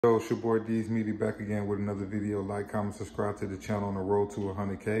Yo, it's your boy D's Media back again with another video. Like, comment, subscribe to the channel on the road to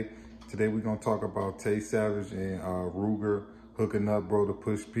 100K. Today we're gonna talk about Tay Savage and Rooga hooking up, bro, to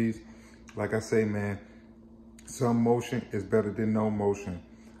push peace. Like I say, man, some motion is better than no motion.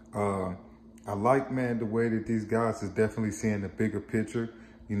 I like, man, the way that these guys is definitely seeing the bigger picture.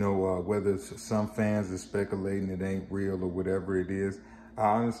 You know, whether some fans are speculating it ain't real or whatever it is. I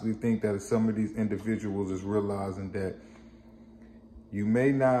honestly think that some of these individuals is realizing that you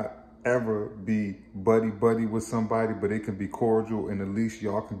may not ever be buddy-buddy with somebody, but it can be cordial, and at least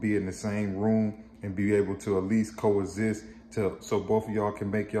y'all can be in the same room and be able to at least coexist so both of y'all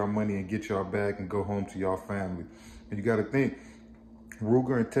can make y'all money and get y'all bag and go home to y'all family. And you got to think,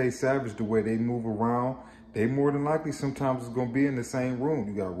 Rooga and Tay Savage, the way they move around, they more than likely sometimes is going to be in the same room.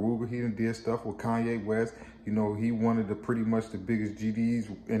 You got Rooga, he done did stuff with Kanye West. You know, he one of the pretty much the biggest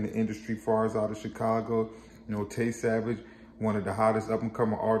GDs in the industry far as out of Chicago. You know, Tay Savage, one of the hottest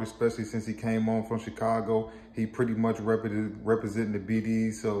up-and-coming artists, especially since he came on from Chicago. He pretty much representing the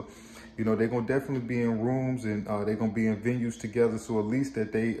BDs. So, you know, they're going to definitely be in rooms and they're going to be in venues together. So at least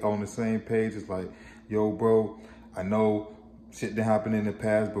that they on the same page. It's like, yo, bro, I know shit that happened in the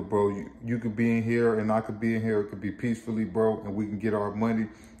past, but bro, you could be in here and I could be in here. It could be peacefully, bro, and we can get our money.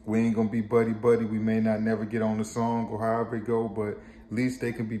 We ain't going to be buddy-buddy. We may not never get on the song or however it go, but at least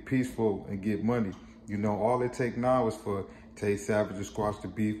they can be peaceful and get money. You know, all it take now is for Tay Savage to squash the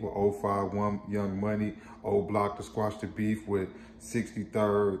beef with 051 Young Money, O Block to squash the beef with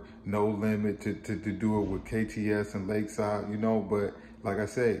 63rd, No Limit to do it with KTS and Lakeside, you know. But like I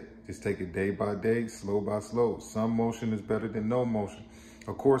say, just take it day by day, slow by slow. Some motion is better than no motion.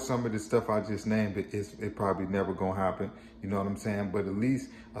 Of course, some of the stuff I just named, it probably never gonna happen. You know what I'm saying? But at least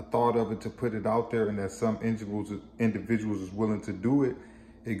a thought of it to put it out there, and that some individuals is willing to do it,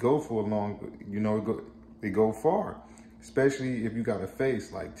 it go for a long, you know, it go far. Especially if you got a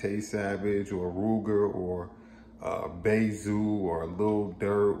face like Tay Savage or Rooga or Bezu or Lil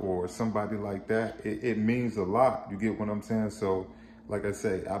Durk or somebody like that. It means a lot. You get what I'm saying? So, like I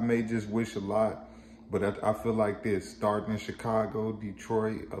say, I may just wish a lot, but I feel like this, starting in Chicago,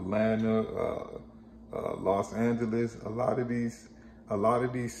 Detroit, Atlanta, Los Angeles, a lot of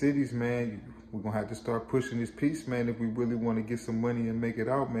these cities, man, we're gonna have to start pushing this peace, man, if we really want to get some money and make it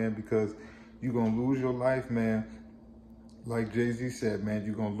out, man, because you're gonna lose your life, man. Like Jay-Z said, man,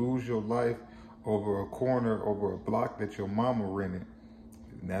 you're gonna lose your life over a corner, over a block that your mama rented.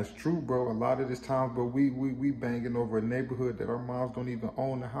 And that's true, bro. A lot of this time, bro, we banging over a neighborhood that our moms don't even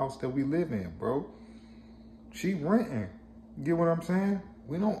own the house that we live in, bro. She renting. You get what I'm saying?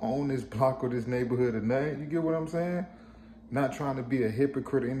 We don't own this block or this neighborhood or nothing. You get what I'm saying? Not trying to be a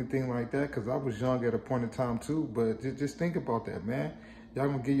hypocrite or anything like that, because I was young at a point in time too, but just think about that, man. Y'all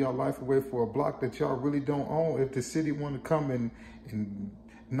gonna give y'all life away for a block that y'all really don't own. If the city want to come and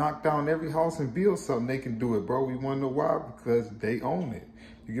knock down every house and build something, they can do it, bro. We want to know why? Because they own it.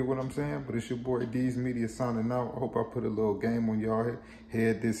 You get what I'm saying? But it's your boy D's Media signing out. I hope I put a little game on y'all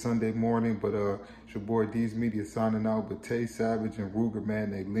head this Sunday morning. But it's your boy D's Media signing out. But Tay Savage and Rooga,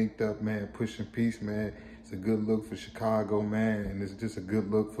 man, they linked up, man, pushing peace, man. It's a good look for Chicago, man, and it's just a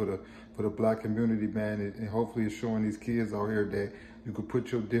good look for the black community, man. And hopefully it's showing these kids out here that you could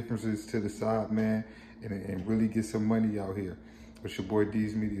put your differences to the side, man, and really get some money out here. It's your boy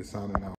D's Media signing out.